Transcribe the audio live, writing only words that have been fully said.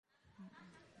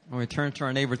When we turn to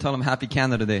our neighbor, tell them Happy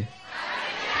Canada Day.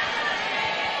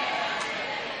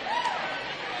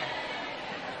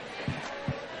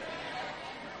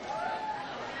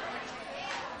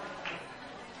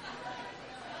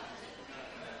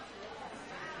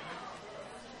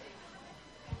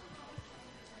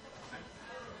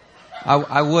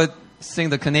 I would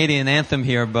sing the Canadian anthem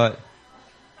here, but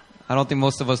I don't think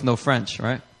most of us know French,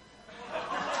 right?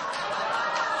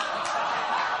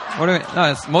 What do we,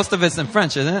 no, most of it's in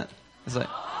French, isn't it? It's like,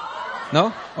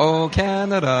 no? Oh,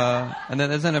 Canada. And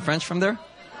then isn't it French from there?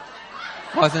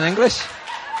 Oh, it's in English?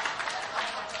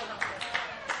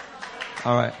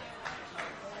 All right.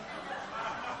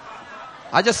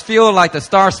 I just feel like the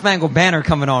Star Spangled Banner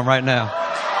coming on right now.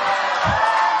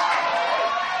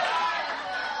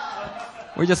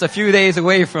 We're just a few days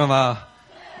away from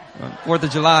 4th of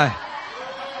July.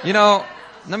 You know,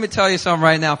 let me tell you something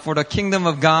right now. For the kingdom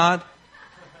of God,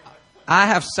 I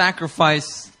have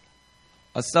sacrificed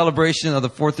a celebration of the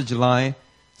 4th of July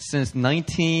since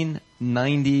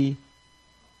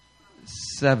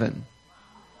 1997.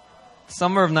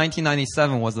 Summer of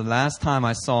 1997 was the last time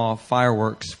I saw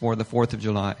fireworks for the 4th of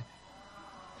July.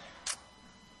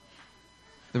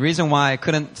 The reason why I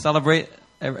couldn't celebrate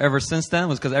ever since then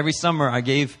was because every summer I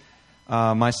gave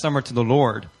my summer to the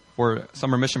Lord for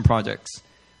summer mission projects.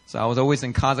 So I was always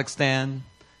in Kazakhstan.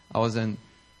 I was in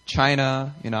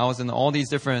China. You know, I was in all these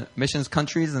different missions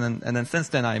countries. And then since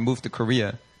then I moved to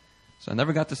Korea. So I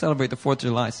never got to celebrate the 4th of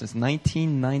July since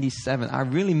 1997. I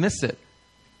really miss it.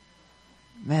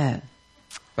 Man.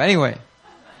 But anyway,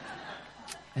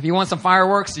 if you want some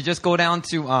fireworks, you just go down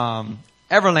to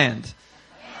Everland.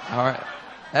 All right.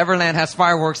 Everland has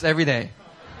fireworks every day.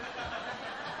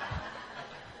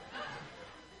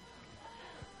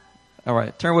 All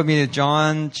right, turn with me to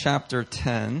John chapter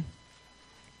 10.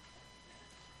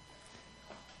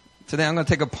 Today I'm going to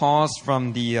take a pause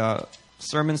from the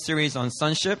sermon series on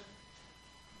sonship.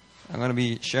 I'm going to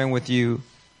be sharing with you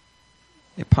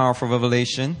a powerful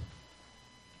revelation.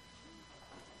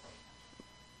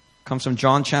 It comes from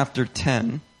John chapter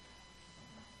 10.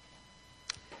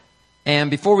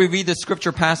 And before we read the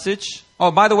scripture passage,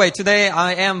 oh, by the way, today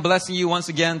I am blessing you once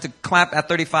again to clap at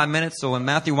 35 minutes. So when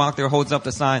Matthew walked there, holds up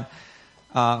the sign,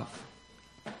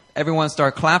 everyone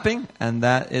start clapping, and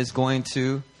that is going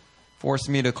to force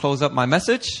me to close up my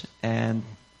message, and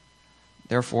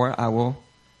therefore I will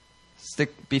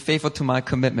be faithful to my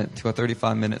commitment to a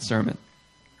 35-minute sermon.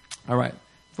 All right.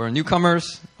 For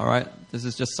newcomers, all right, this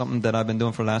is just something that I've been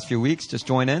doing for the last few weeks. Just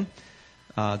join in.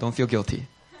 Don't feel guilty.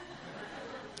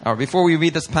 All right, before we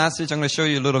read this passage, I'm going to show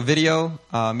you a little video.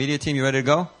 Media team, you ready to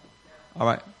go? All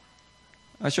right.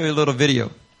 I'll show you a little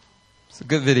video. It's a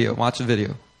good video. Watch the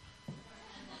video.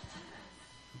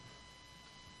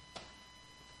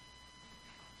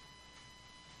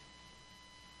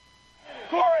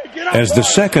 As the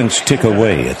seconds tick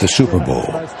away at the Super Bowl,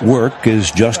 work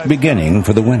is just beginning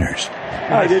for the winners.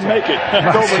 I didn't make it.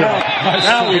 It's over now.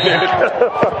 Now we did.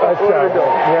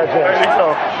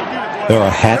 There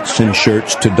are hats and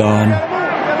shirts to don,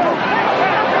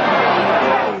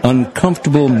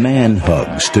 uncomfortable man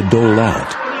hugs to dole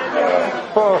out,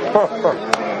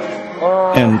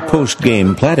 and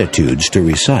post-game platitudes to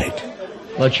recite.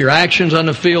 Let your actions on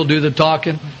the field do the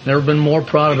talking. Never been more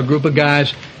proud of a group of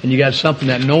guys, and you got something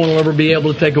that no one will ever be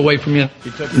able to take away from you.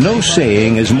 No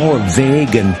saying is more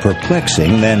vague and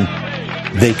perplexing than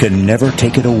they can never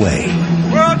take it away.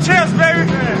 World champs, baby.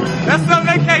 That's something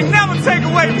they can't never take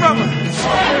away from us.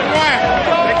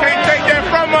 They can't take that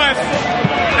from us.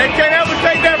 They can't ever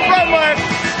take that from us.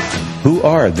 Who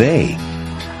are they?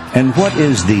 And what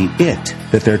is the it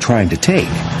that they're trying to take?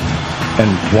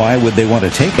 And why would they want to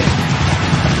take it?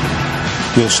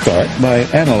 We'll start by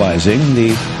analyzing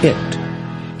the it.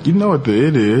 You know what the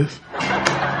it is.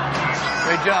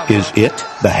 Great job. Is it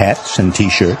the hats and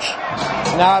t-shirts?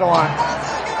 No, I don't want it.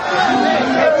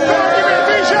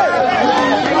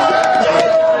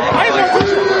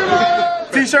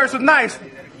 T-shirts are nice,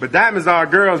 but diamonds are a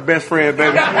girl's best friend,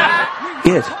 baby.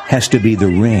 It has to be the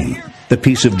ring, the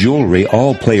piece of jewelry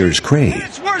all players crave.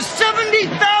 It's worth $70,000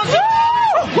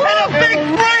 and a big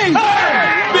ring.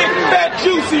 Big, fat,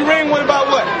 juicy ring with about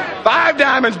what? 5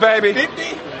 diamonds, baby. 50?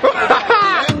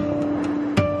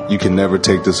 You can never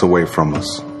take this away from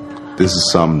us. This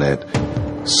is something that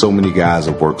so many guys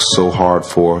have worked so hard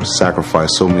for,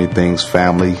 sacrificed so many things,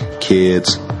 family,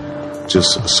 kids,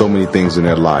 just so many things in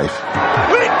their life.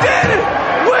 We did it!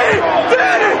 We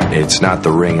did it! It's not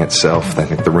the ring itself. I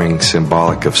think the ring's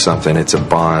symbolic of something. It's a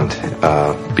bond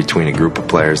between a group of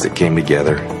players that came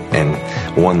together and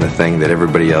won the thing that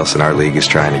everybody else in our league is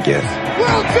trying to get.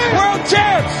 World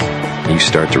champs! You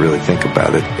start to really think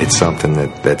about it. It's something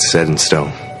that's set in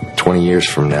stone. 20 years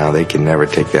from now, they can never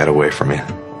take that away from you.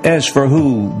 As for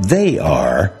who they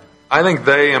are, I think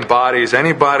they embodies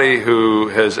anybody who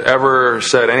has ever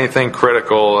said anything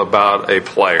critical about a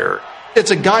player.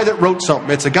 It's a guy that wrote something.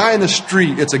 It's a guy in the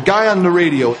street. It's a guy on the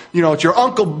radio. You know, it's your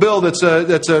Uncle Bill that's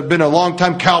been a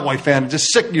long-time Cowboy fan.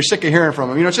 Just sick. You're sick of hearing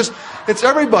from him. You know, it's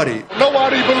everybody.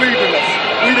 Nobody believed in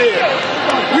us. We did.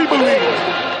 We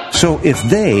believed. So if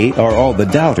they are all the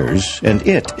doubters and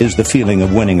it is the feeling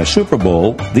of winning a Super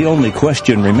Bowl, the only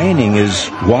question remaining is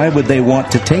why would they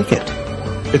want to take it?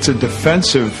 It's a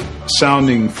defensive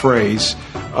sounding phrase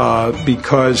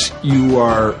because you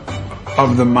are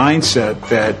of the mindset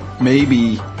that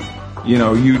maybe, you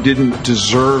know, you didn't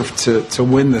deserve to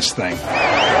win this thing. You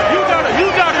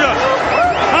got it up.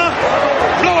 Huh?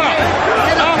 Blow out.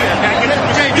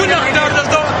 You never doubted us,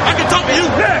 though. I can talk to you.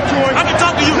 I can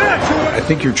talk to you. I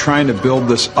think you're trying to build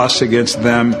this us against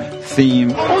them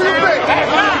theme. Who you pick?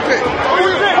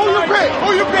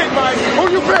 Who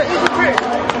you pick?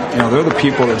 You know, they're the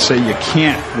people that say you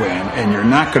can't win and you're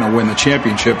not going to win the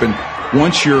championship. And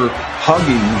once you're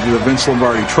hugging the Vince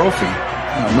Lombardi trophy,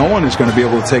 no one is going to be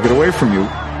able to take it away from you.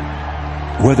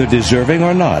 Whether deserving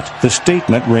or not, the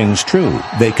statement rings true.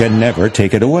 They can never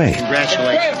take it away.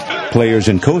 Congratulations. Players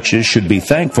and coaches should be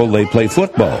thankful they play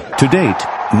football. To date,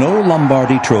 no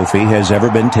Lombardi trophy has ever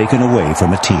been taken away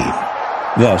from a team.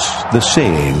 Thus, the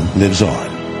saying lives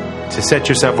on. To set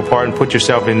yourself apart and put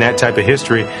yourself in that type of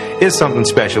history is something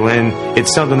special, and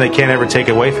it's something they can't ever take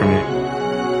away from you.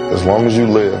 As long as you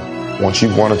live, once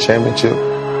you've won a championship,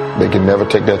 they can never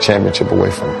take that championship away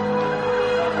from you.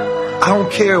 I don't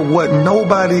care what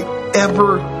nobody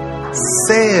ever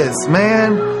says,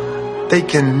 man. They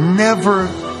can never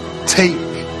take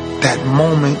that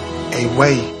moment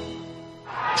away.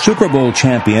 Super Bowl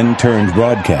champion turned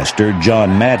broadcaster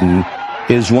John Madden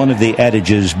is one of the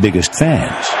Adage's biggest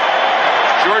fans.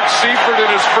 George Seifert in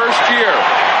his first year,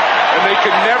 and they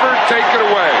could never take it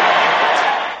away.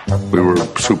 We were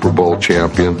Super Bowl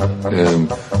champion, and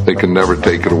they can never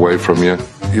take it away from you.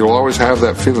 You'll always have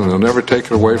that feeling. They'll never take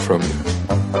it away from you.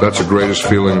 That's the greatest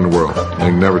feeling in the world. They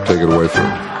can never take it away from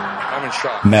you.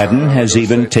 Madden has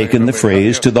even taken the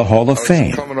phrase to the Hall of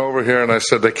Fame. Coming over here, and I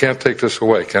said, they can't take this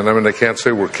away. They can't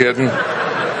say we're kidding.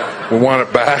 We want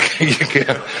it back. You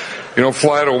can't. You don't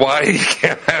fly to Hawaii, you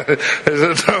can't have it.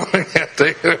 We can't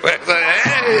take it away.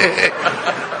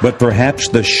 But perhaps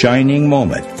the shining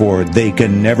moment for they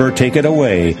can never take it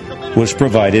away was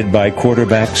provided by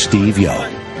quarterback Steve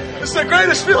Young. It's the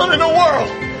greatest feeling in the world,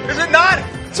 is it not?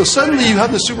 So suddenly you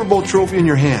have the Super Bowl trophy in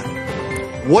your hand.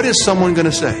 What is someone going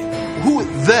to say? Who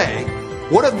they?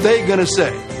 What are they going to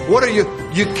say? What are you?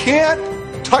 You can't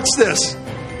touch this.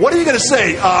 What are you going to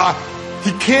say?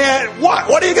 You can't.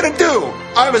 What are you going to do?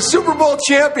 I'm a Super Bowl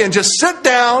champion. Just sit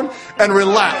down and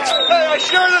relax. Hey, I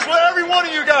share this with every one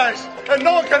of you guys, and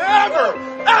no one can ever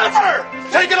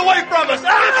take it away from us,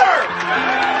 ever!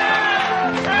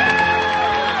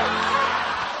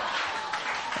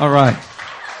 All right.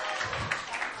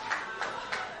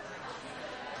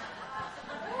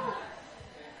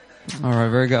 All right,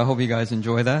 very good. I hope you guys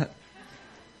enjoy that.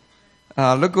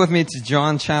 Look with me to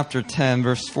John chapter 10,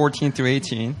 verse 14 through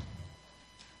 18.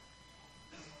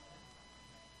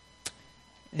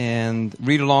 And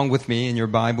read along with me in your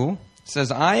Bible. It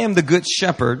says, I am the good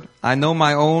shepherd. I know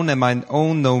my own, and my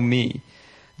own know me.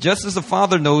 Just as the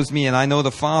Father knows me, and I know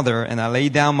the Father, and I lay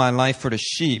down my life for the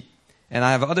sheep. And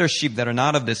I have other sheep that are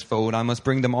not of this fold. I must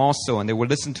bring them also, and they will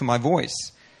listen to my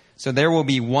voice. So there will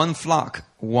be one flock,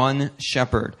 one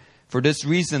shepherd. For this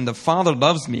reason, the Father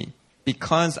loves me,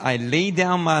 because I lay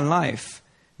down my life,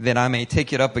 that I may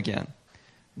take it up again.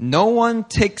 No one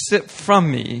takes it from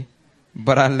me,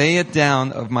 but I lay it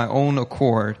down of my own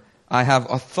accord. I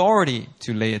have authority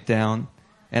to lay it down,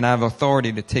 and I have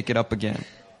authority to take it up again.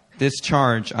 This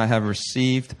charge I have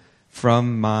received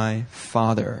from my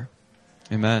Father.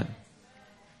 Amen.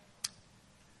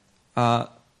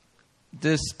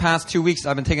 This past 2 weeks,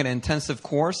 I've been taking an intensive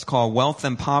course called Wealth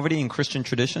and Poverty in Christian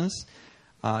Traditions.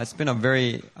 It's been a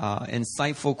very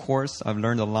insightful course. I've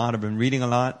learned a lot. I've been reading a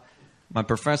lot. My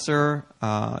professor,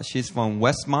 she's from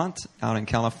Westmont out in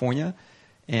California.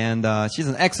 And she's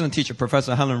an excellent teacher,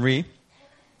 Professor Helen Rhee.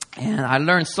 And I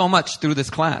learned so much through this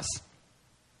class.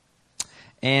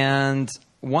 And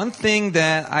one thing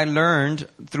that I learned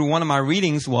through one of my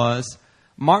readings was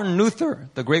Martin Luther,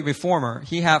 the great reformer,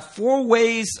 he had 4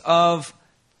 ways of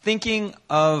thinking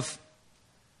of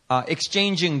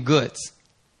exchanging goods.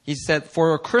 He said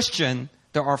for a Christian,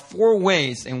 there are 4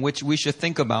 ways in which we should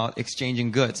think about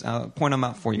exchanging goods. I'll point them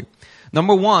out for you.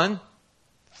 Number 1,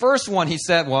 first one he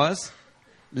said was,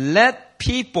 let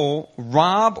people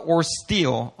rob or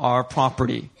steal our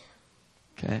property.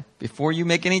 Okay? Before you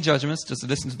make any judgments, just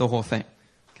listen to the whole thing.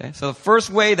 Okay? So the first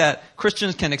way that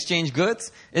Christians can exchange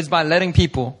goods is by letting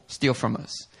people steal from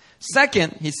us.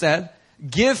 Second, he said,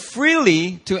 give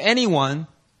freely to anyone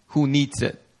who needs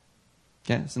it.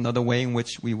 Okay? It's another way in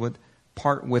which we would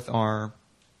part with our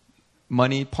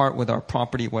money, part with our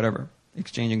property, whatever,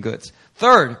 exchanging goods.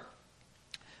 Third,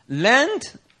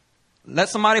 let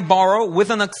somebody borrow with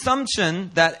an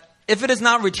assumption that if it is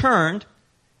not returned,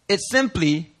 it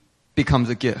simply becomes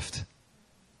a gift. Isn't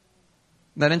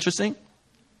that interesting?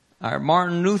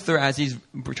 Martin Luther, as he's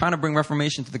trying to bring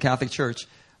Reformation to the Catholic Church,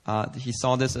 he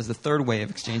saw this as the third way of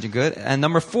exchanging goods. And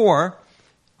number 4,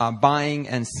 buying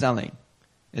and selling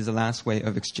is the last way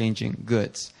of exchanging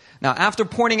goods. Now, after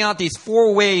pointing out these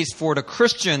 4 ways for the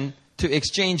Christian to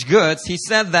exchange goods, he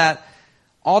said that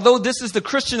although this is the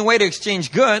Christian way to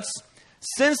exchange goods,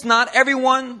 since not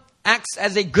everyone acts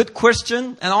as a good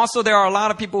Christian, and also there are a lot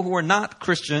of people who are not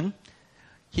Christian,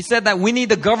 he said that we need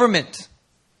the government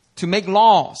to make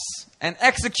laws and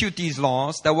execute these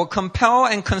laws that will compel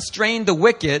and constrain the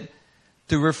wicked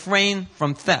to refrain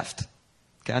from theft.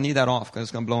 Okay, I need that off because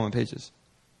it's going to blow my pages.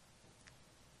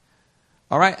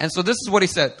 All right, and so this is what he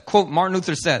said. Quote, Martin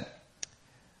Luther said,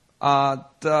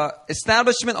 the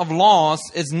establishment of laws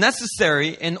is necessary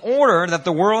in order that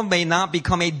the world may not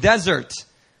become a desert.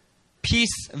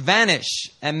 Peace vanish,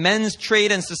 and men's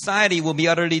trade and society will be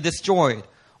utterly destroyed.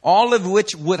 All of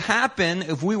which would happen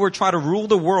if we were trying to rule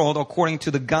the world according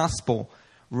to the gospel,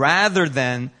 rather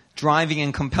than driving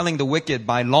and compelling the wicked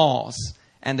by laws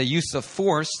and the use of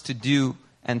force to do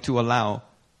and to allow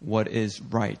what is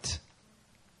right.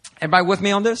 Everybody with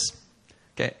me on this?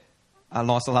 Okay, I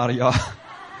lost a lot of y'all.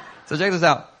 So check this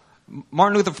out.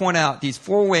 Martin Luther pointed out these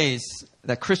 4 ways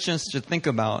that Christians should think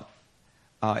about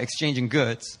exchanging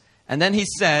goods. And then he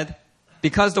said,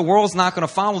 because the world's not going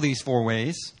to follow these 4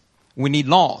 ways, we need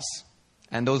laws.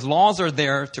 And those laws are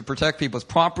there to protect people's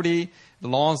property. The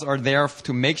laws are there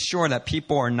to make sure that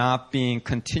people are not being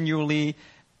continually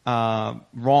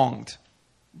wronged.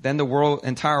 Then the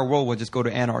entire world will just go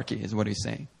to anarchy, is what he's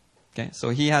saying. Okay, so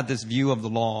he had this view of the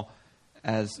law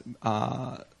as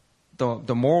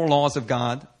the moral laws of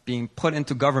God being put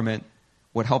into government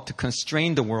would help to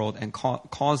constrain the world and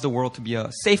cause the world to be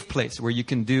a safe place where you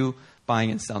can do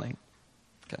buying and selling.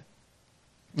 Okay.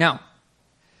 Now,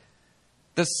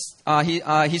 he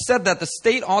said that the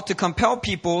state ought to compel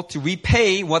people to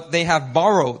repay what they have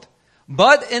borrowed.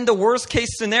 But in the worst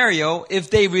case scenario, if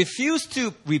they refuse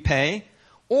to repay,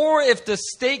 or if the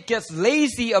state gets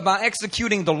lazy about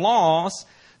executing the laws,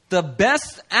 the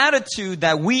best attitude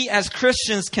that we as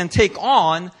Christians can take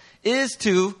on is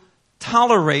to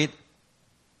tolerate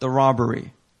the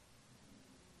robbery.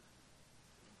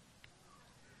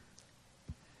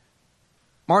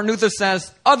 Martin Luther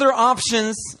says other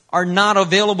options are not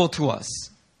available to us.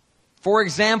 For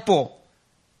example,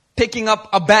 picking up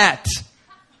a bat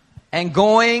and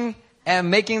going and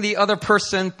making the other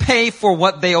person pay for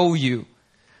what they owe you.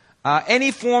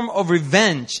 Any form of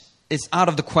revenge is out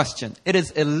of the question. It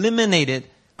is eliminated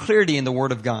clearly in the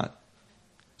Word of God.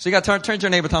 So you got to turn to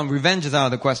your neighbor and tell them, revenge is out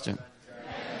of the question.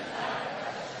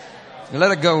 You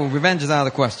let it go. Revenge is out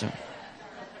of the question.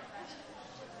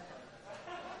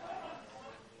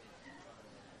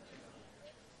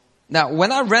 Now,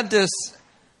 when I read this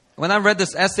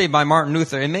essay by Martin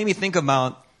Luther, it made me think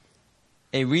about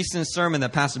a recent sermon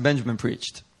that Pastor Benjamin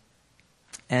preached.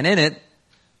 And in it,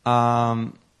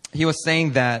 he was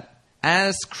saying that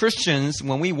as Christians,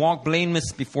 when we walk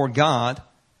blameless before God,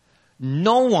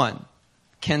 no one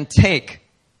can take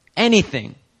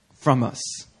anything from us.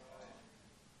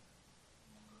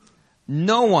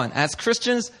 No one. As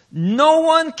Christians, no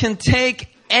one can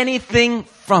take anything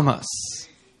from us.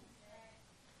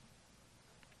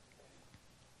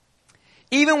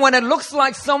 Even when it looks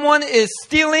like someone is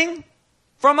stealing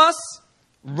from us,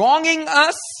 wronging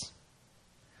us,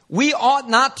 we ought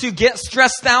not to get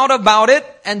stressed out about it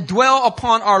and dwell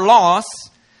upon our loss,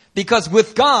 because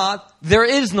with God, there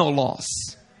is no loss.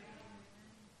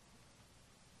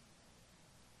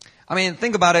 I mean,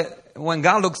 think about it. When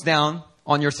God looks down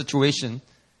on your situation,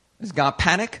 does God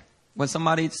panic when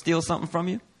somebody steals something from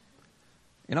you?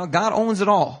 You know, God owns it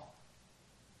all.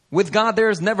 With God, there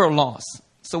is never a loss.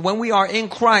 So when we are in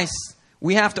Christ,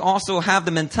 we have to also have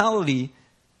the mentality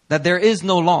that there is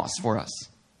no loss for us.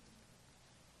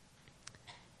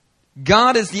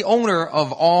 God is the owner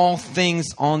of all things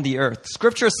on the earth.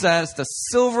 Scripture says the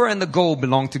silver and the gold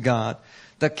belong to God.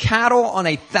 The cattle on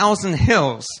 1,000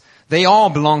 hills, they all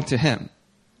belong to him.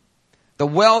 The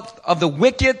wealth of the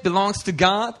wicked belongs to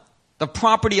God. The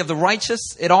property of the righteous,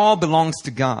 it all belongs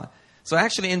to God. So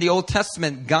actually in the Old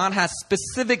Testament, God has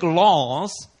specific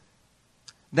laws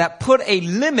that put a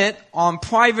limit on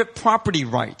private property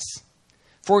rights.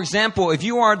 For example, if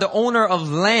you are the owner of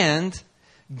land,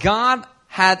 God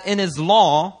had in his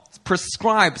law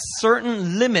prescribed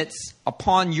certain limits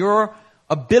upon your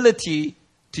ability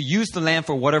to use the land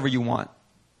for whatever you want.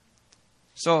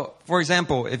 So, for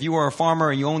example, if you were a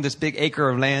farmer and you own this big acre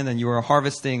of land and you were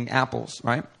harvesting apples,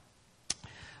 right?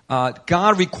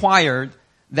 God required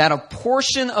that a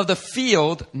portion of the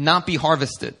field not be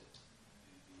harvested.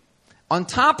 On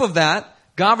top of that,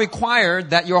 God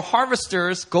required that your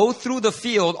harvesters go through the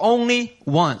field only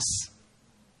once.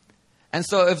 And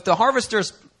so if the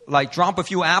harvesters drop a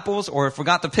few apples or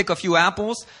forgot to pick a few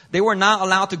apples, they were not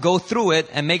allowed to go through it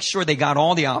and make sure they got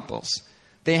all the apples.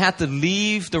 They had to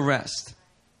leave the rest.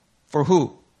 For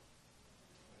who?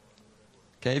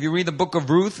 Okay, if you read the book of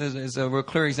Ruth, is a real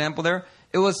clear example there.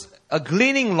 It was a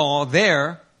gleaning law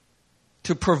there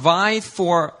to provide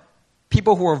for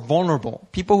people who are vulnerable,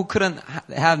 people who couldn't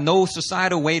have no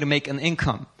societal way to make an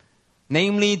income,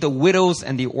 namely the widows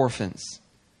and the orphans.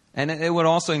 And it would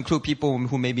also include people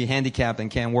who may be handicapped and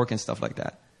can't work and stuff like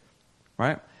that,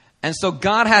 right? And so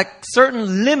God had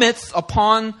certain limits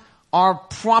upon our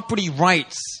property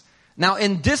rights. Now,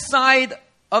 in this side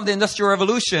of the Industrial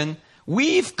Revolution,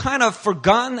 we've kind of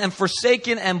forgotten and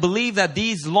forsaken and believe that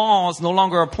these laws no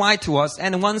longer apply to us.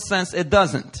 And in one sense, it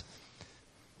doesn't.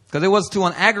 Because it was to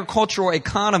an agricultural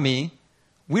economy.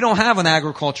 We don't have an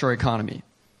agricultural economy.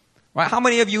 Right? How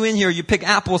many of you in here, you pick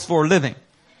apples for a living?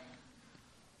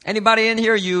 Anybody in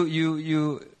here,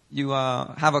 you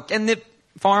have a catnip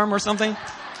farm or something?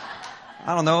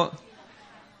 I don't know.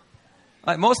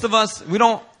 Like most of us, we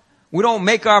don't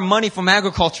make our money from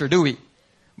agriculture, do we?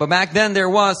 But back then there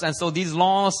was, and so these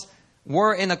laws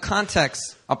were in a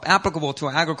context applicable to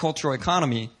an agricultural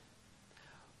economy.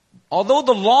 Although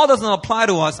the law doesn't apply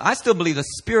to us, I still believe the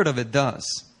spirit of it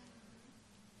does.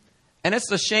 And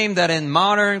it's a shame that in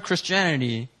modern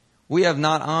Christianity, we have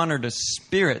not honored the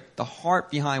spirit, the heart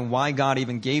behind why God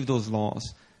even gave those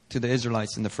laws to the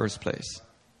Israelites in the first place.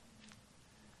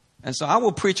 And so I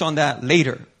will preach on that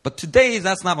later. But today,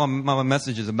 that's not what my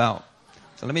message is about.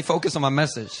 So let me focus on my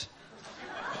message.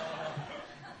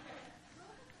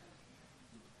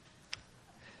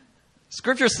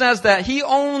 Scripture says that he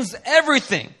owns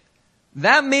everything.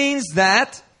 That means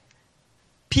that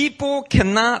people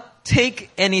cannot take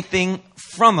anything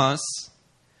from us.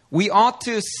 We ought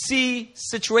to see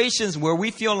situations where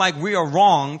we feel like we are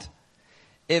wronged.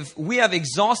 If we have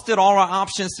exhausted all our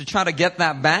options to try to get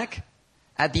that back,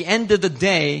 at the end of the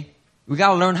day, we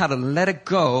got to learn how to let it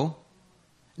go,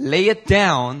 lay it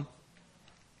down,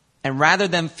 and rather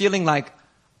than feeling like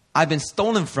I've been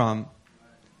stolen from,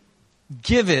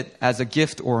 give it as a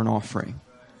gift or an offering.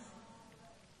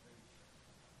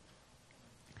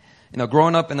 You know,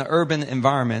 growing up in an urban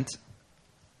environment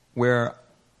where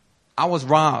I was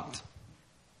robbed.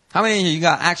 How many of you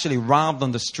got actually robbed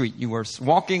on the street? You were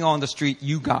walking on the street,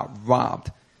 you got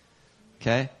robbed.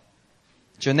 Okay?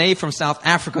 Janae from South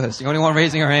Africa is the only one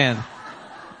raising her hand.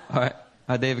 All right.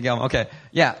 David Gelman. Okay.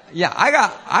 Yeah.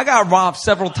 I got robbed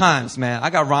several times, man. I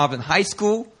got robbed in high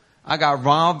school. I got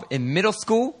robbed in middle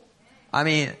school. I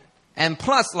mean, and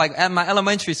plus, like at my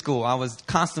elementary school, I was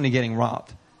constantly getting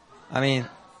robbed. I mean,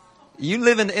 you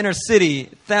live in the inner city,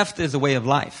 theft is a way of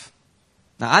life.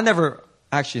 Now, I never,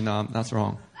 actually, no, that's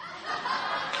wrong.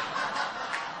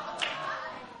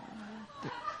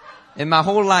 In my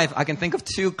whole life, I can think of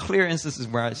two clear instances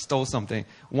where I stole something.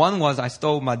 One was I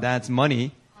stole my dad's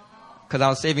money because I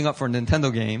was saving up for a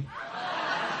Nintendo game.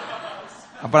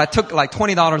 But I took like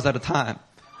 $20 at a time.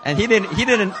 And he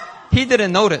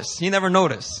didn't notice. He never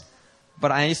noticed.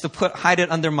 But I used to hide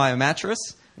it under my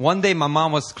mattress. One day my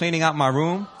mom was cleaning out my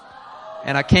room.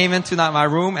 And I came into my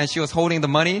room and she was holding the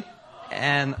money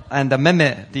and the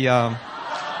meme, the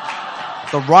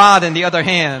rod in the other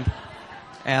hand.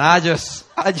 And I just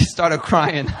started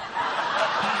crying.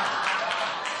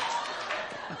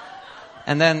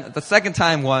 And then the second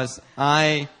time was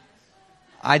I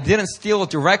didn't steal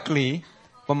directly,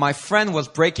 but my friend was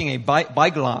breaking a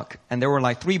bike lock, and there were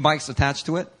like 3 bikes attached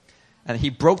to it. And he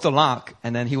broke the lock,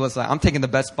 and then he was like, I'm taking the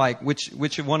best bike. Which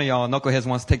one of y'all knuckleheads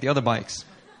wants to take the other bikes?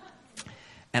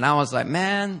 And I was like,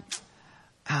 man,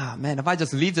 if I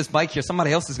just leave this bike here,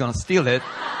 somebody else is going to steal it.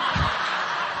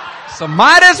 So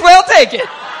might as well take it.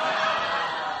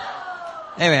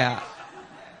 Anyway,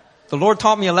 the Lord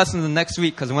taught me a lesson the next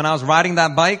week, because when I was riding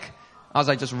that bike, I was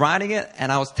like just riding it,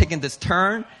 and I was taking this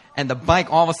turn, and the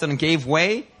bike all of a sudden gave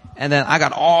way, and then I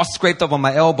got all scraped up on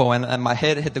my elbow, and my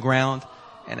head hit the ground,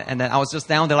 and then I was just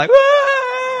down there like,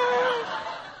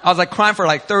 I was like crying for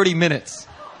like 30 minutes.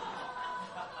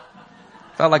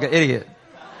 Felt like an idiot.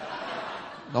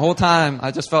 The whole time,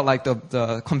 I just felt like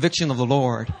the conviction of the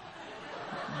Lord.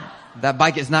 That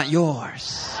bike is not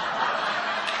yours.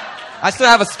 I still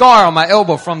have a scar on my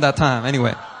elbow from that time.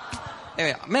 Anyway,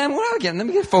 man, what again? Let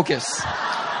me get focused.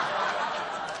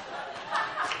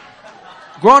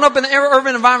 Growing up in an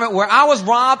urban environment where I was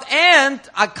robbed, and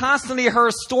I constantly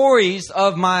heard stories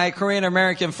of my Korean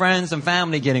American friends and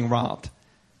family getting robbed.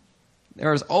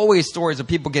 There's always stories of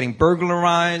people getting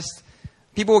burglarized.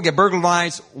 People will get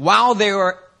burglarized while they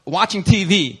were watching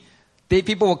TV.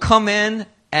 People will come in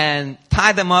and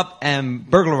tie them up and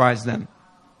burglarize them.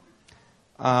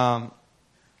 And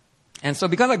so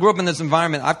because I grew up in this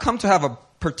environment, I've come to have a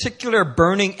particular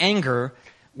burning anger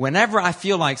whenever I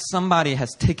feel like somebody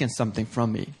has taken something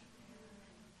from me.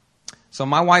 So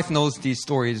my wife knows these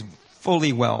stories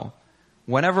fully well.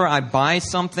 Whenever I buy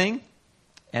something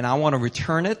and I want to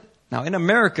return it, now in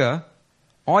America,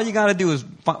 all you got to do is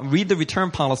read the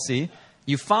return policy.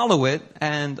 You follow it,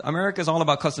 and America is all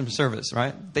about customer service,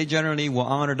 right? They generally will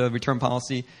honor the return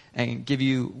policy and give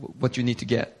you what you need to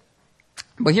get.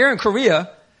 But here in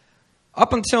Korea,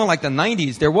 up until like the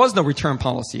 90s, there was no return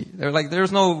policy.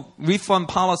 There's no refund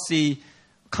policy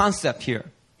concept here,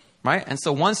 right? And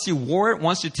so once you wore it,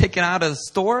 once you take it out of the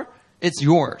store, it's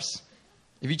yours.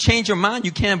 If you change your mind,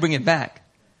 you can't bring it back.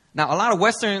 Now, a lot of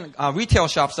Western retail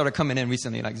shops started coming in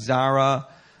recently, like Zara,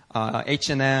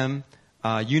 H&M,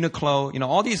 Uniqlo.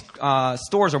 All these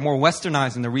stores are more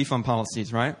westernized in the refund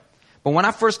policies, right? But when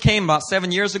I first came about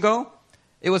 7 years ago,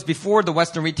 it was before the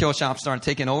Western retail shops started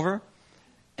taking over.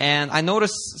 And I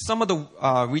noticed some of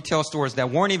the retail stores that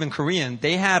weren't even Korean,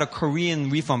 they had a Korean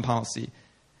refund policy.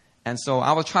 And so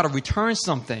I would try to return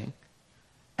something.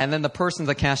 And then the person at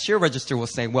the cashier register will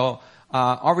say, well,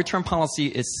 our return policy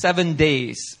is 7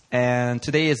 days, and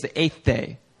today is the 8th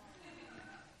day.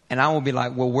 And I will be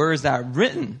like, well, where is that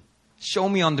written? Show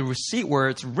me on the receipt where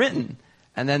it's written.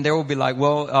 And then they will be like,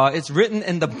 well, it's written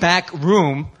in the back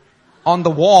room on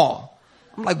the wall.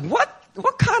 I'm like, what?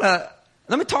 What kind of...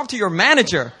 Let me talk to your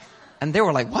manager. And they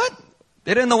were like, what?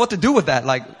 They didn't know what to do with that.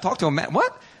 Like, talk to a man.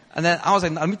 What? And then I was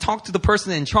like, let me talk to the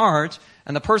person in charge.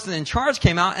 And the person in charge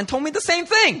came out and told me the same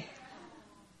thing.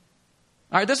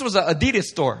 All right, this was an Adidas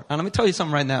store. And let me tell you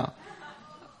something right now.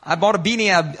 I bought a beanie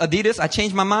at Adidas. I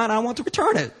changed my mind. I want to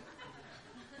return it.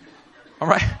 All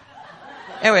right.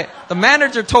 Anyway, the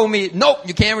manager told me, nope,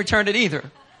 you can't return it either.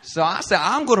 So I said,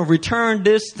 I'm going to return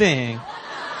this thing.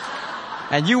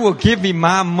 And you will give me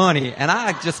my money. And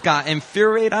I just got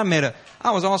infuriated.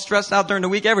 I was all stressed out during the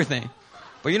week, everything.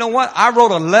 But you know what? I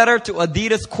wrote a letter to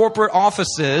Adidas corporate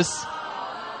offices.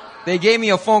 They gave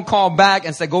me a phone call back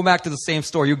and said, go back to the same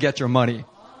store. You get your money.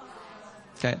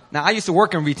 Okay. Now, I used to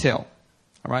work in retail.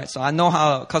 All right. So I know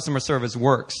how customer service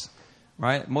works.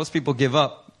 Right. Most people give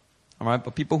up. All right.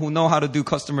 But people who know how to do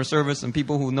customer service and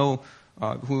people who know,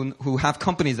 who have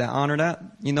companies that honor that,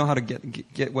 you know how to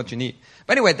get what you need.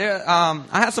 But anyway, I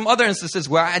had some other instances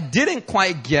where I didn't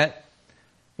quite get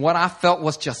what I felt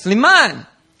was justly mine.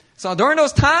 So during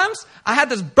those times, I had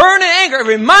this burning anger. It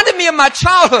reminded me of my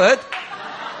childhood.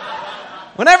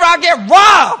 Whenever I get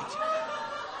robbed,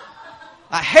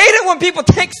 I hate it when people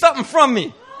take something from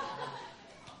me.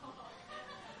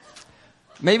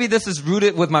 Maybe this is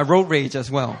rooted with my road rage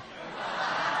as well.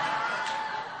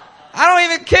 I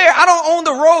don't even care. I don't own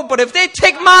the road, but if they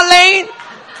take my lane,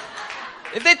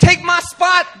 if they take my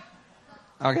spot,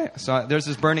 okay, so there's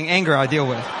this burning anger I deal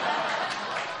with.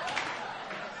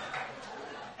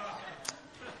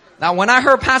 Now, when I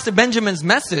heard Pastor Benjamin's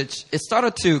message, it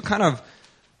started to kind of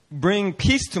bring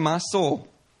peace to my soul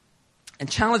and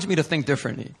challenge me to think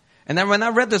differently. And then when I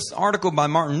read this article by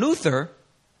Martin Luther,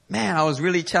 man, I was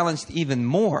really challenged even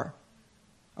more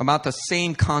about the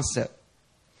same concept.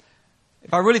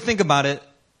 If I really think about it,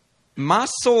 my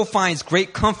soul finds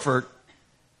great comfort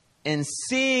in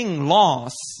seeing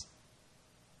loss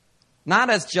not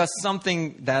as just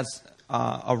something that's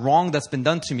a wrong that's been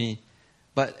done to me,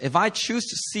 but if I choose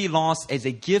to see loss as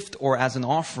a gift or as an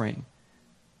offering,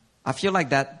 I feel like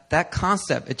that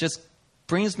concept, it just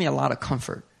brings me a lot of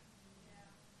comfort.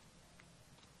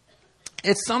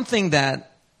 It's something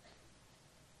that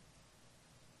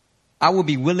I will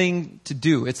be willing to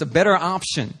do. It's a better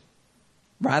option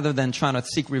rather than trying to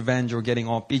seek revenge or getting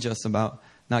all pijas about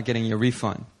not getting your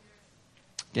refund.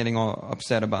 Getting all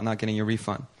upset about not getting your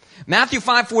refund. Matthew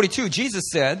 5:42, Jesus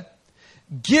said,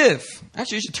 give.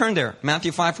 Actually, you should turn there.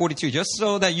 Matthew 5:42, just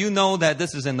so that you know that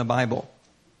this is in the Bible.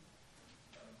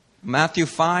 Matthew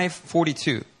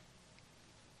 5:42.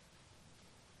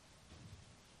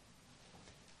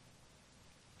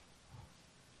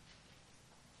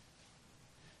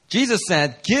 Jesus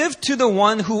said, give to the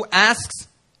one who asks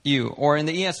you, or in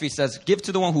the ESV says, give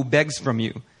to the one who begs from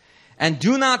you. And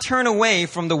do not turn away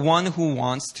from the one who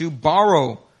wants to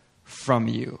borrow from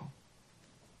you.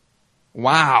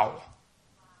 Wow.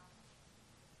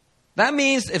 That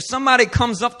means if somebody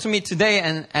comes up to me today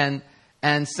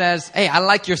and says, hey, I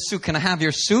like your suit. Can I have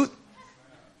your suit?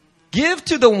 Give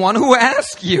to the one who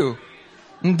asks you.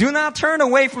 And do not turn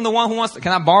away from the one who wants to.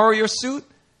 Can I borrow your suit?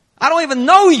 I don't even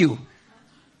know you.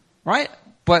 Right?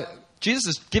 But Jesus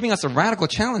is giving us a radical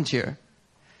challenge here.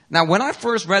 Now, when I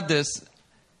first read this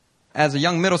as a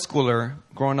young middle schooler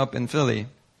growing up in Philly,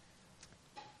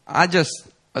 I just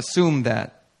assumed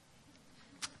that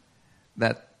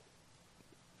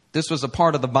this was a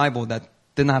part of the Bible that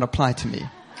did not apply to me.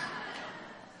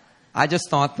 I just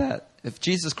thought that if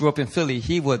Jesus grew up in Philly,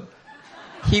 he would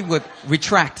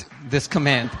retract this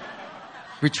command,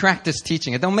 retract this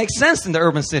teaching. It don't make sense in the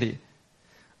urban city.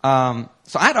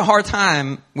 So I had a hard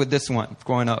time with this one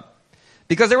growing up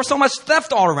because there was so much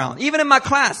theft all around, even in my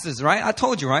classes, right? I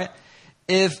told you, right?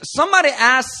 If somebody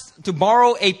asked to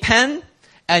borrow a pen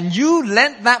and you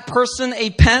lent that person a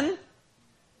pen,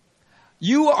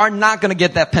 you are not going to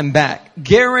get that pen back.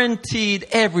 Guaranteed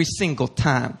every single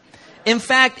time. In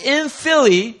fact, in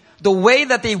Philly, the way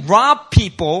that they rob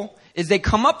people is they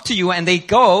come up to you and they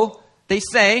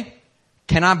say,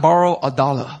 can I borrow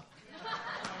 $1?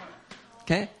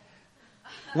 Okay?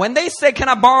 When they say, can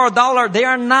I borrow $1, they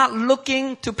are not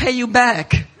looking to pay you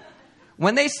back.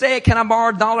 When they say, can I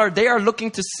borrow $1, they are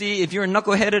looking to see if you're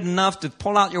knuckleheaded enough to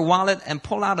pull out your wallet and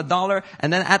pull out $1.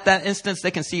 And then at that instance,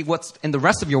 they can see what's in the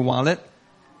rest of your wallet.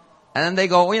 And then they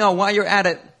go, while you're at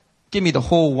it, give me the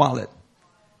whole wallet.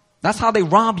 That's how they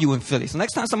rob you in Philly. So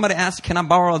next time somebody asks, can I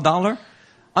borrow $1?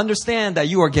 Understand that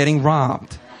you are getting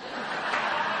robbed.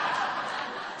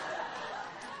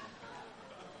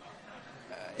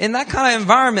 In that kind of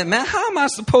environment, man, how am I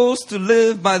supposed to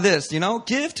live by this?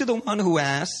 Give to the one who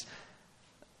asks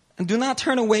and do not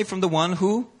turn away from the one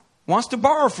who wants to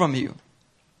borrow from you.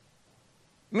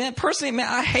 Man, personally,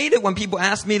 I hate it when people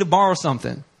ask me to borrow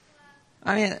something.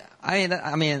 I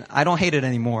don't hate it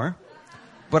anymore,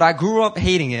 but I grew up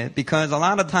hating it because a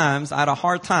lot of times I had a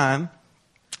hard time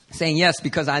saying yes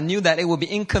because I knew that it would be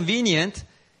inconvenient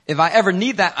if I ever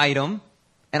need that item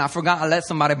and I forgot to let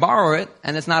somebody borrow it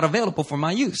and it's not available for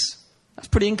my use. That's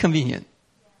pretty inconvenient.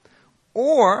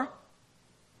 Or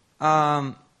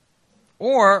I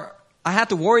had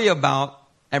to worry about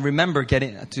and remember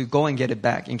to go and get it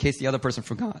back in case the other person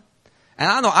forgot.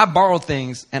 And I know I borrowed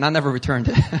things and I never returned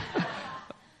it.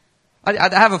 I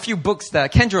have a few books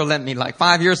that Kendra lent me like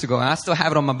 5 years ago and I still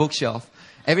have it on my bookshelf.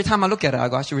 Every time I look at it, I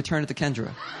go, I should return it to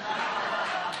Kendra.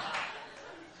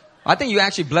 I think you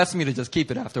actually blessed me to just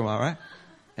keep it after a while, right?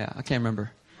 Yeah, I can't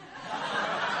remember.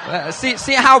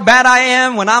 See how bad I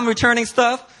am when I'm returning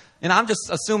stuff? And I'm just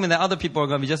assuming that other people are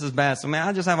going to be just as bad. So, man,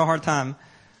 I just have a hard time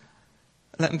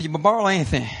letting people borrow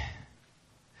anything.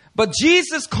 But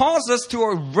Jesus calls us to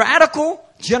a radical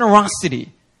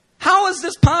generosity. How is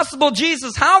this possible,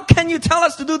 Jesus? How can you tell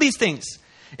us to do these things?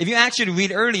 If you actually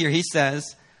read earlier, he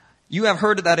says, you have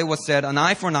heard that it was said, an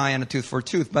eye for an eye and a tooth for a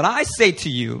tooth. But I say to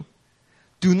you,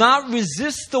 do not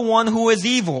resist the one who is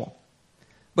evil.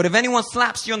 But if anyone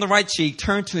slaps you on the right cheek,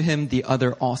 turn to him the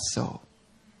other also.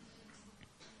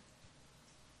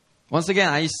 Once again,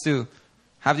 I used to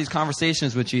have these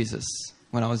conversations with Jesus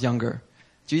when I was younger.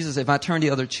 Jesus, if I turn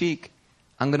the other cheek,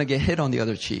 I'm going to get hit on the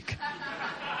other cheek.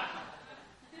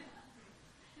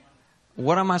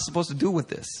 What am I supposed to do with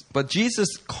this? But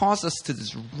Jesus calls us to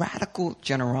this radical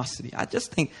generosity. I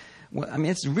just think,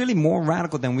 it's really more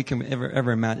radical than we can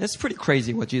ever imagine. It's pretty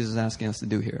crazy what Jesus is asking us to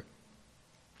do here.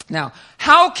 Now,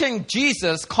 how can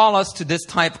Jesus call us to this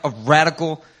type of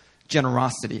radical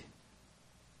generosity?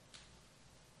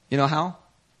 You know how?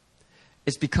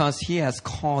 It's because he has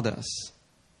called us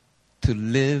to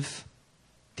live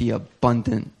the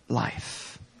abundant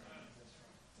life.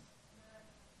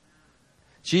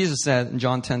 Jesus said in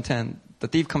John 10:10, the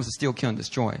thief comes to steal, kill, and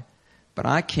destroy. But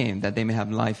I came that they may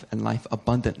have life and life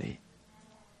abundantly.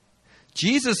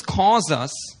 Jesus calls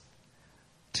us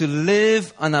to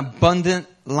live an abundant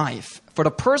life. For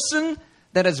the person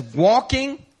that is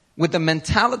walking with the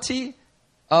mentality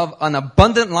of an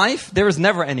abundant life, there is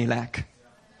never any lack.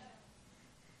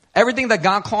 Everything that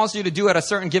God calls you to do at a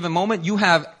certain given moment, you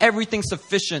have everything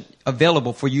sufficient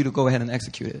available for you to go ahead and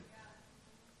execute it.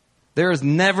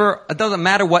 It doesn't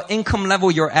matter what income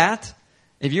level you're at.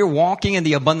 If you're walking in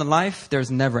the abundant life, there's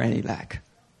never any lack.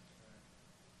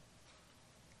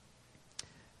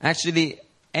 Actually,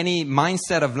 any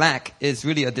mindset of lack is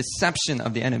really a deception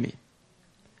of the enemy.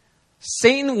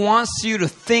 Satan wants you to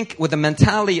think with a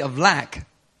mentality of lack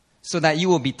so that you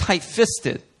will be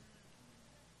tight-fisted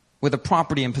with the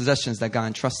property and possessions that God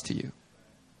entrusts to you.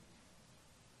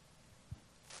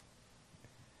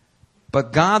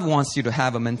 But God wants you to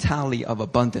have a mentality of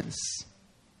abundance.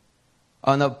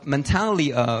 A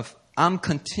mentality of, I'm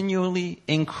continually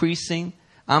increasing.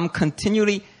 I'm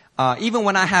continually, even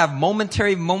when I have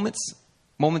momentary moments,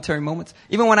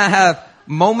 even when I have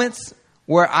moments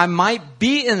where I might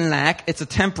be in lack, it's a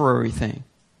temporary thing.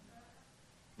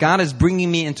 God is bringing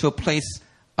me into a place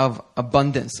of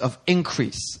abundance, of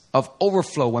increase, of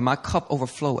overflow, when my cup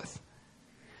overfloweth.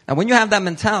 And when you have that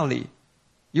mentality,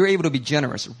 you're able to be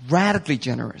generous, radically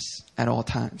generous at all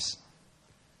times.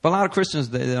 But a lot of Christians,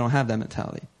 they don't have that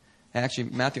mentality. Actually,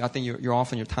 Matthew, I think you're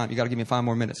off on your time. You got to give me 5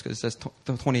 more minutes because it says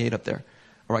 28 up there.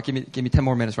 All right, give me 10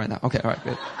 more minutes right now. Okay, all right,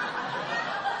 good.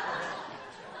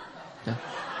 Yeah.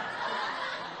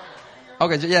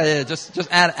 Okay, yeah, just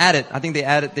add it. I think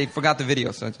they forgot the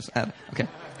video, so just add it. Okay.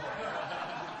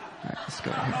 All right, let's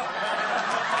go.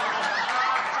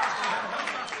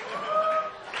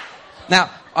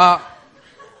 Now,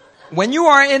 when you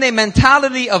are in a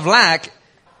mentality of lack,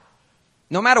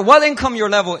 no matter what income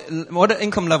level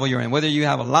you're in, whether you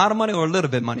have a lot of money or a little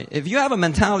bit of money, if you have a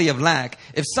mentality of lack,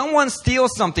 if someone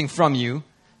steals something from you,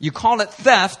 you call it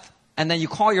theft, and then you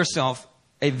call yourself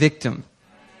a victim.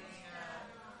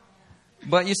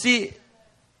 But you see,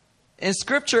 in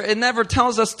Scripture, it never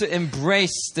tells us to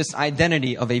embrace this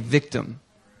identity of a victim.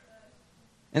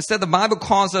 Instead, the Bible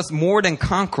calls us more than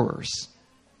conquerors.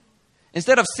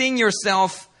 Instead of seeing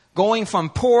yourself going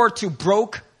from poor to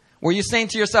broke, where you're saying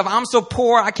to yourself, I'm so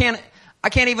poor, I can't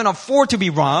even afford to be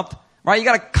robbed, right? You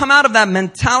got to come out of that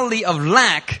mentality of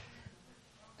lack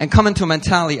and come into a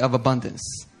mentality of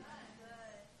abundance.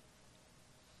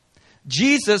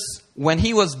 Jesus, when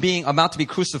he was about to be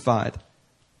crucified,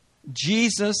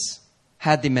 Jesus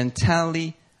had the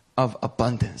mentality of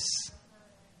abundance.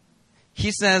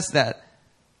 He says that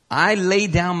I lay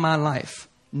down my life.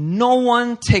 No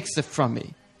one takes it from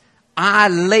me. I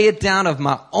lay it down of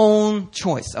my own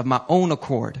choice, of my own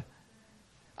accord.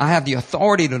 I have the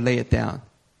authority to lay it down,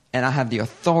 and I have the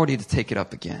authority to take it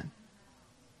up again.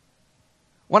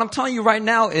 What I'm telling you right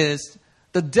now is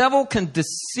the devil can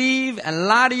deceive and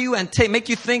lie to you and make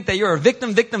you think that you're a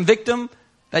victim,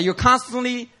 that you're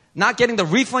constantly not getting the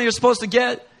refund you're supposed to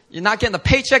get. You're not getting the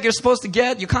paycheck you're supposed to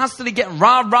get. You're constantly getting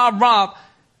robbed.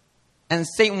 And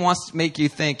Satan wants to make you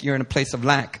think you're in a place of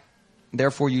lack.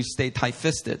 Therefore, you stay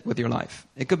tight-fisted with your life.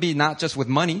 It could be not just with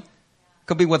money. It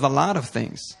could be with a lot of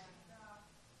things.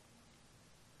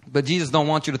 But Jesus don't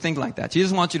want you to think like that.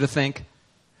 Jesus wants you to think,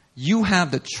 you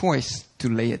have the choice to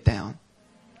lay it down.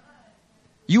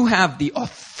 You have the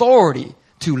authority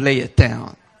to lay it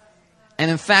down. And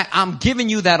in fact, I'm giving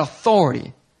you that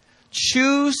authority.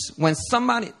 Choose when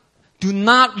do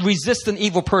not resist an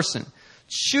evil person.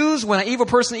 Choose when an evil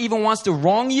person even wants to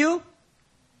wrong you.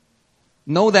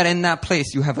 Know that in that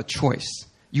place you have a choice.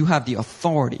 You have the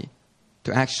authority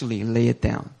to actually lay it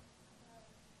down.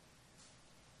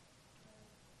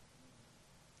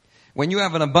 When you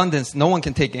have an abundance, no one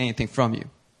can take anything from you.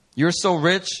 You're so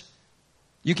rich,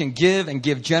 you can give and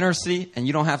give generously, and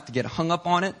you don't have to get hung up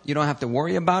on it. You don't have to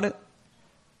worry about it.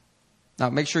 Now,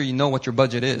 make sure you know what your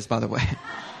budget is, by the way.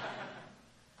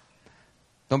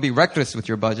 Don't be reckless with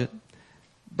your budget.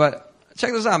 But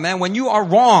check this out, man. When you are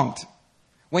wronged,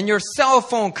 when your cell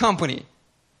phone company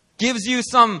gives you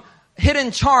some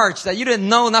hidden charge that you didn't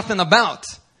know nothing about,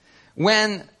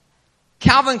 when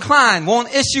Calvin Klein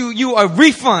won't issue you a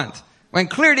refund when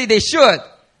clearly they should,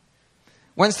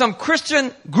 when some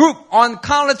Christian group on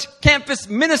college campus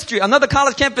ministry, another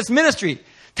college campus ministry,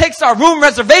 takes our room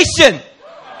reservation,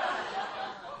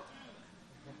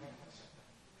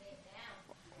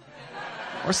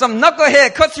 or some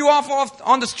knucklehead cuts you off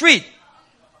on the street.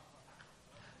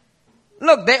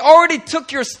 Look, they already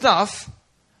took your stuff.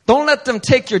 Don't let them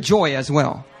take your joy as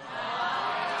well.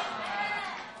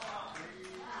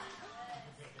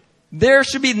 There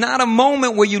should be not a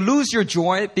moment where you lose your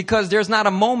joy, because there's not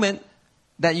a moment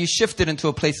that you shifted into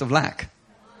a place of lack.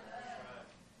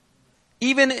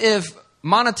 Even if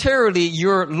monetarily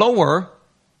you're lower,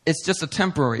 it's just a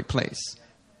temporary place.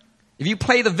 If you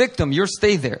play the victim, you'll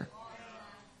stay there.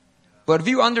 But if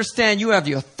you understand you have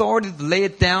the authority to lay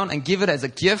it down and give it as a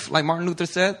gift, like Martin Luther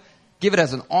said, give it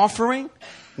as an offering.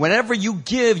 Whenever you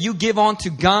give unto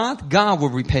God, God will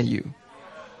repay you.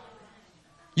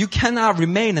 You cannot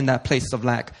remain in that place of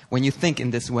lack when you think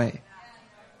in this way.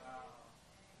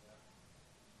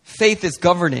 Faith is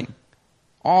governing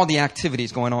all the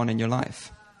activities going on in your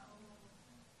life.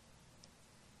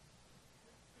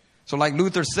 So like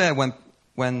Luther said,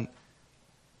 when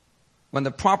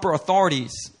the proper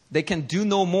authorities, they can do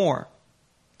no more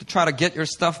to try to get your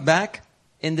stuff back,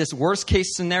 in this worst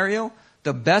case scenario,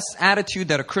 the best attitude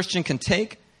that a Christian can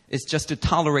take is just to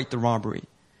tolerate the robbery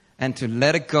and to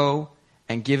let it go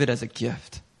and give it as a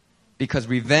gift. Because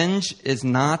revenge is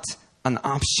not an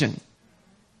option.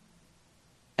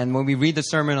 And when we read the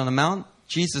Sermon on the Mount,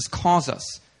 Jesus calls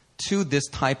us to this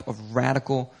type of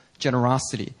radical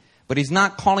generosity. But he's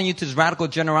not calling you to this radical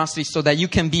generosity so that you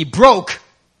can be broke.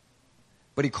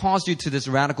 But he calls you to this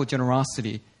radical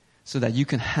generosity so that you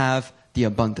can have the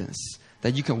abundance,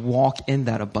 that you can walk in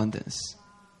that abundance.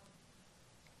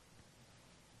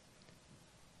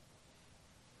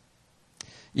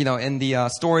 You know, in the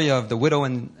story of the widow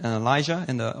and Elijah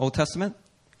in the Old Testament,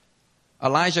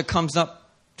 Elijah comes up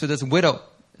to this widow.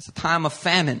 It's a time of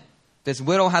famine. This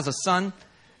widow has a son,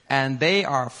 and they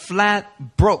are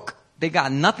flat broke. They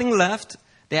got nothing left.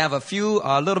 They have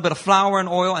a little bit of flour and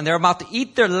oil, and they're about to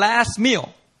eat their last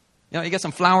meal. You know, you get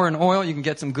some flour and oil, you can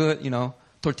get some good,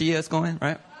 tortillas going,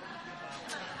 right?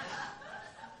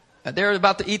 They're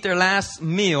about to eat their last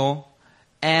meal,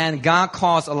 and God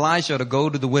calls Elijah to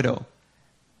go to the widow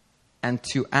and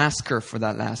to ask her for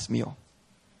that last meal.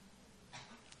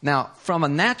 Now, from a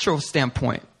natural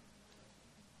standpoint,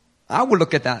 I would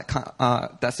look at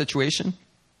that situation,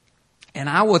 and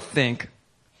I would think,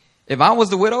 if I was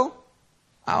the widow,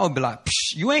 I would be like,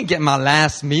 you ain't getting my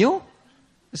last meal.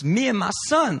 It's me and my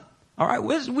son. All right,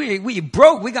 we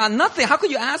broke. We got nothing. How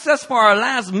could you ask us for our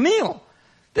last meal?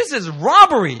 This is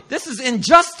robbery. This is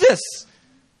injustice.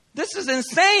 This is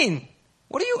insane.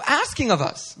 What are you asking of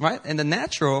us? Right? In the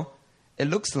natural, it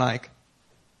looks like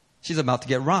she's about to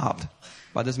get robbed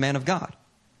by this man of God.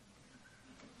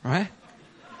 Right?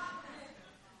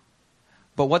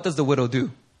 But what does the widow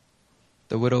do?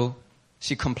 The widow,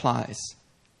 she complies.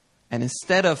 And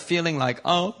instead of feeling like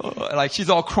she's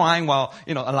all crying while,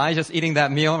 Elijah's eating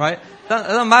that meal, right?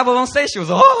 The Bible don't say she was,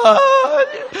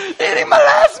 eating my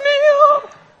last meal.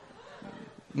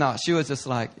 No, she was just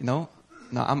like,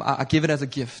 I give it as a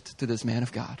gift to this man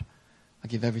of God. I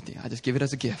give everything. I just give it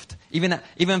as a gift.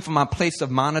 Even from my place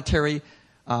of monetary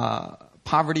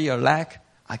poverty or lack,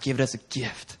 I give it as a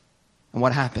gift. And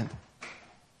what happened?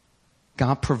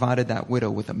 God provided that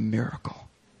widow with a miracle.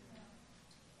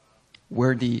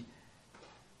 Where the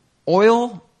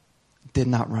oil did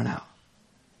not run out.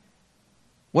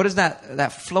 What is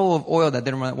that flow of oil that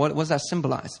didn't run out? What does that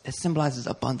symbolize? It symbolizes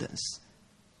abundance.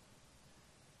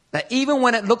 That even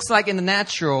when it looks like in the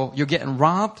natural you're getting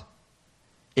robbed,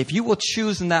 if you will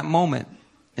choose in that moment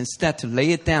instead to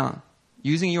lay it down,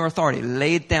 using your authority,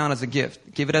 lay it down as a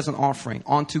gift, give it as an offering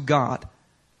unto God,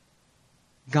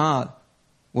 God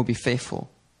will be faithful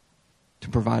to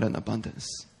provide an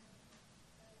abundance.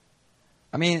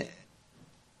 I mean,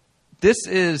 this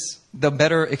is the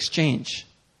better exchange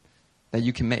that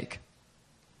you can make.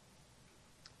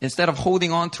 Instead of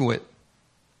holding on to it,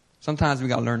 sometimes we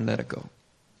got to learn to let it go.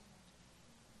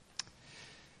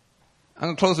 I'm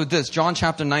going to close with this. John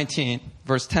chapter 19,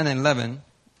 verse 10 and 11.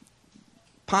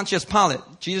 Pontius Pilate.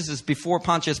 Jesus is before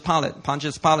Pontius Pilate.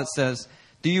 Pontius Pilate says,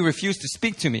 "Do you refuse to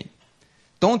speak to me?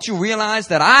 Don't you realize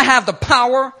that I have the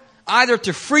power either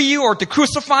to free you or to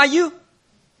crucify you?"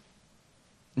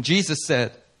 And Jesus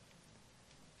said,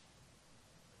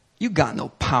 "You got no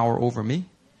power over me.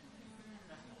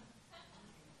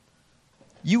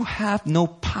 You have no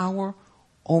power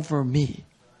over me."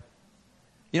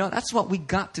 That's what we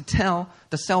got to tell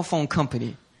the cell phone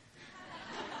company.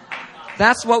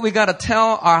 That's what we got to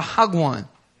tell our Hagwon.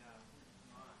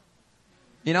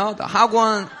 The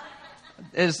Hagwon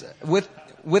is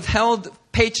withheld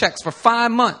paychecks for 5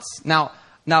 months. Now,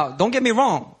 don't get me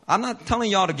wrong. I'm not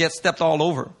telling y'all to get stepped all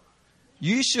over.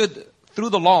 You should,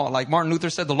 through the law, like Martin Luther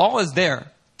said, the law is there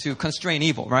to constrain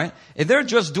evil, right? If they're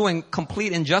just doing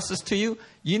complete injustice to you,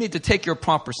 you need to take your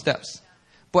proper steps.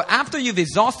 But after you've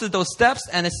exhausted those steps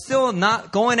and it's still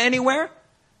not going anywhere,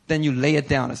 then you lay it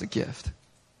down as a gift.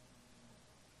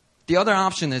 The other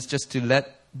option is just to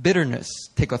let bitterness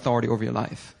take authority over your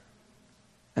life.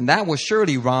 And that will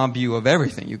surely rob you of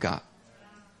everything you got.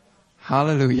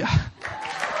 Hallelujah.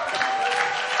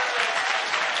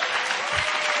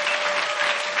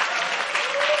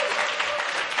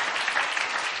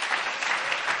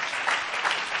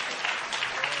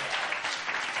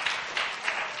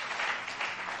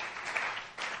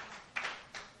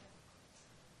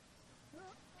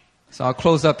 So I'll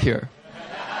close up here.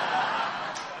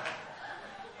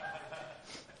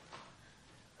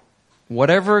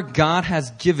 Whatever God has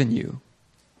given you,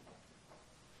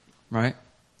 right?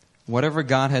 Whatever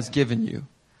God has given you,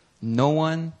 no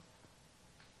one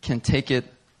can take it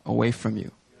away from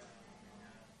you.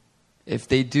 if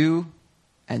they do,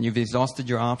 and you've exhausted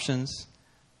your options,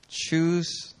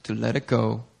 choose to let it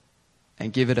go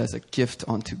and give it as a gift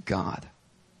unto God.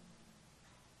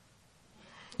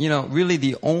 You know, really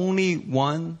the only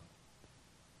one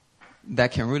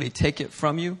that can really take it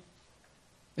from you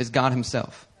is God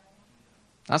himself.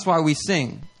 That's why we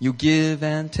sing, you give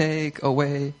and take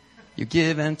away, you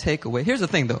give and take away. Here's the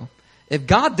thing though, if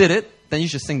God did it, then you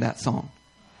should sing that song.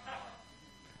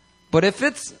 But if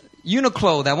it's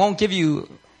Uniqlo that won't give you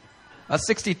a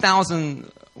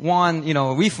 60,000 won,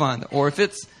 refund, or if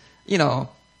it's,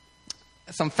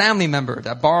 some family member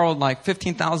that borrowed like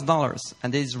 $15,000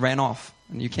 and they just ran off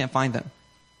and you can't find them,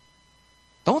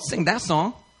 don't sing that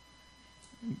song.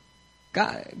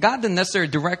 God didn't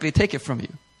necessarily directly take it from you,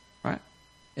 right?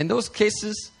 In those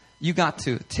cases, you got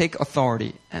to take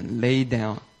authority and lay it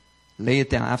down. Lay it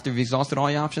down. After you've exhausted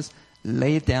all your options,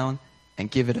 lay it down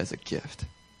and give it as a gift.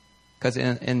 Because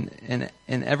in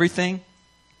everything,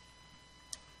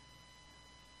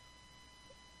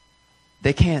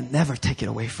 they can never take it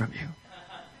away from you.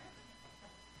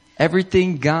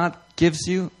 Everything God gives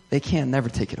you, they can never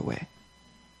take it away.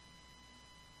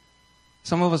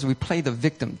 Some of us, we play the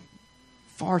victim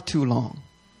far too long.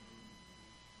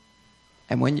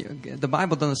 And the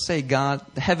Bible doesn't say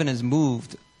heaven is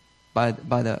moved by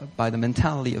the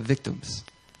mentality of victims.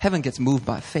 Heaven gets moved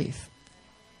by faith.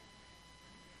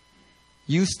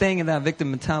 You staying in that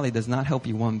victim mentality does not help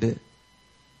you one bit.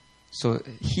 So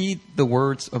heed the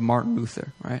words of Martin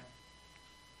Luther, right?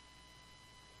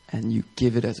 And you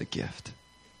give it as a gift.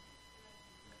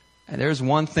 And there's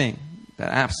one thing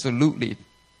that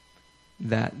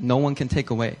no one can take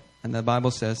away. And the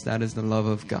Bible says that is the love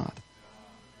of God.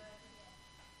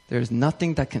 There's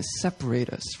nothing that can separate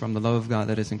us from the love of God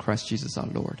that is in Christ Jesus our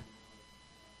Lord.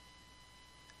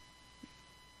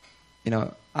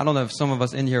 I don't know if some of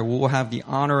us in here will have the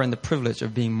honor and the privilege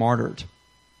of being martyred.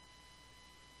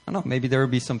 I don't know, maybe there will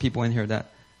be some people in here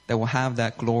that will have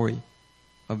that glory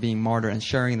of being martyred and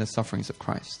sharing the sufferings of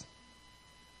Christ.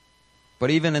 But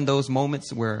even in those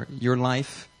moments where your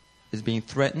life is being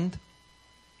threatened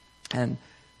and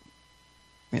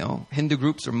Hindu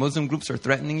groups or Muslim groups are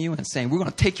threatening you and saying, we're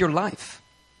going to take your life.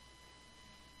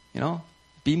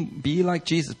 Be like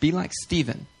Jesus. Be like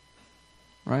Stephen.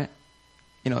 Right?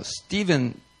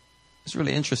 Stephen is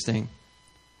really interesting.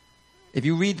 If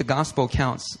you read the gospel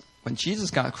accounts, when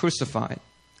Jesus got crucified,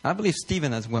 I believe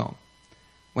Stephen as well.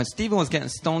 When Stephen was getting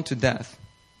stoned to death,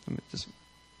 I'm just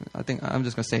going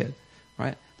to say it.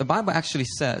 Right? The Bible actually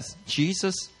says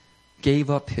Jesus gave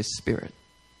up his spirit.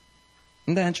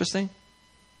 Isn't that interesting?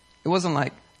 It wasn't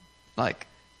like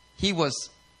he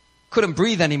couldn't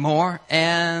breathe anymore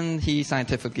and he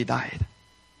scientifically died.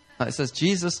 It says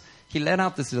Jesus, he let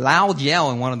out this loud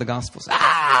yell in one of the Gospels.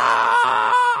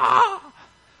 Ah!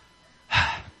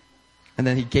 And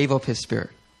then he gave up his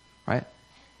spirit, right?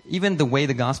 Even the way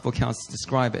the Gospel accounts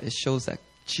describe it, it shows that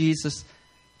Jesus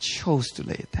chose to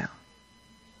lay it down.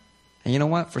 And you know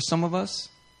what? For some of us,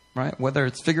 right, whether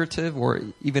it's figurative or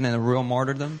even in a real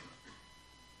martyrdom,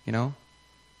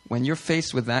 when you're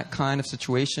faced with that kind of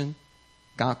situation,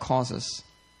 God calls us.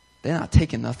 They're not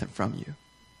taking nothing from you.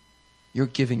 You're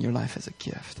giving your life as a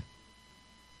gift.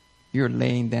 You're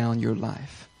laying down your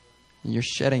life. And you're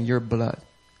shedding your blood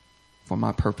for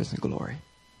my purpose and glory.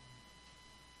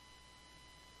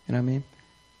 You know what I mean?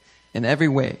 In every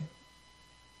way,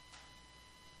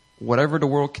 whatever the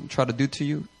world can try to do to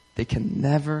you, they can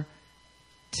never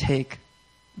take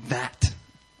that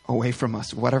away from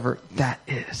us, whatever that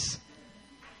is.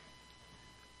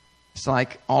 It's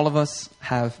like all of us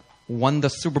have won the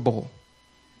Super Bowl,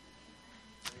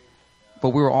 but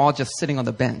we were all just sitting on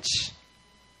the bench.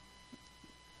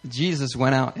 Jesus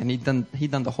went out and he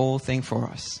done the whole thing for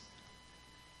us.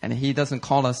 And he doesn't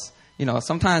call us,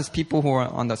 sometimes people who are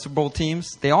on the Super Bowl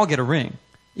teams, they all get a ring.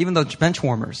 Even the bench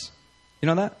warmers. You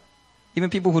know that? Even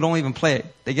people who don't even play,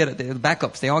 the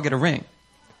backups, they all get a ring.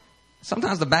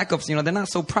 Sometimes the backups, they're not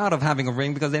so proud of having a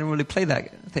ring because they didn't really play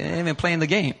that. They didn't even play in the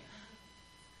game.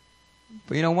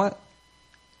 But you know what?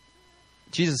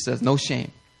 Jesus says, no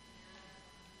shame.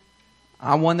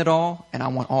 I won it all, and I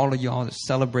want all of y'all to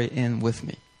celebrate in with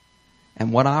me.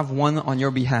 And what I've won on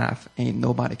your behalf, ain't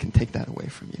nobody can take that away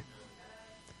from you.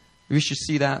 We should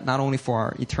see that not only for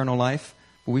our eternal life,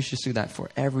 but we should see that for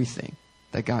everything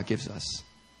that God gives us.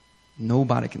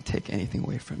 Nobody can take anything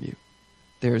away from you.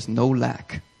 There is no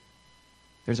lack.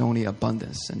 There's only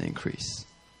abundance and increase.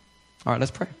 All right,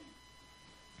 let's pray.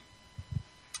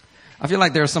 I feel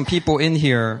like there are some people in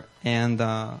here and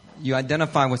you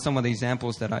identify with some of the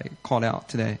examples that I called out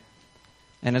today.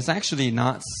 And it's actually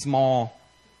not small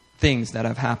things that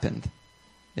have happened.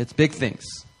 It's big things.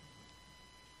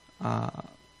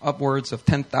 upwards of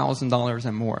 $10,000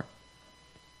 and more,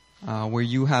 where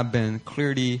you have been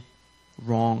clearly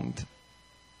wronged.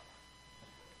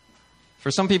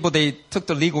 For some people, they took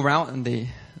the legal route and they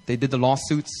did the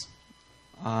lawsuits.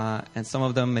 And some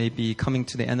of them may be coming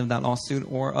to the end of that lawsuit,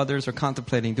 or others are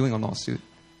contemplating doing a lawsuit.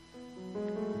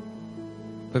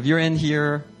 But if you're in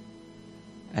here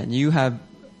and you have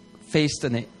faced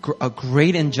a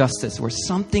great injustice where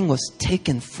something was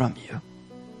taken from you,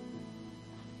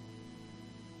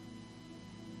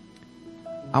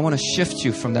 I want to shift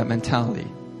you from that mentality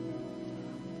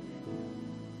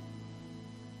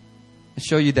and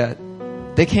show you that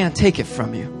they can't take it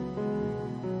from you.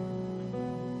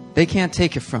 They can't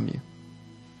take it from you.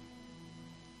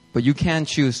 But you can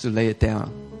choose to lay it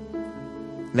down.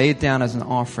 Lay it down as an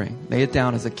offering. Lay it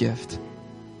down as a gift.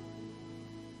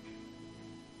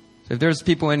 So if there's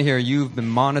people in here, you've been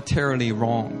monetarily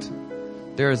wronged.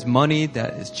 There is money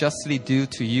that is justly due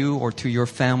to you or to your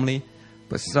family,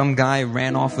 but some guy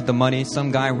ran off with the money.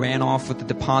 Some guy ran off with the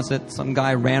deposit. Some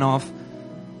guy ran off,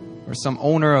 or some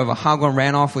owner of a hagwon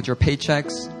ran off with your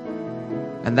paychecks.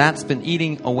 And that's been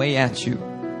eating away at you.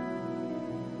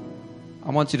 I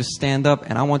want you to stand up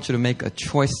and I want you to make a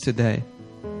choice today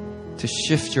to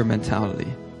shift your mentality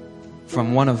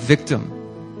from one of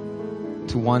victim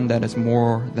to one that is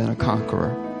more than a conqueror.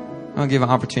 I'm going to give an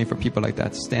opportunity for people like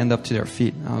that to stand up to their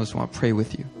feet. I just want to pray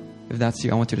with you. If that's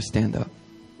you, I want you to stand up.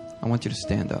 I want you to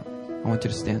stand up. I want you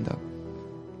to stand up.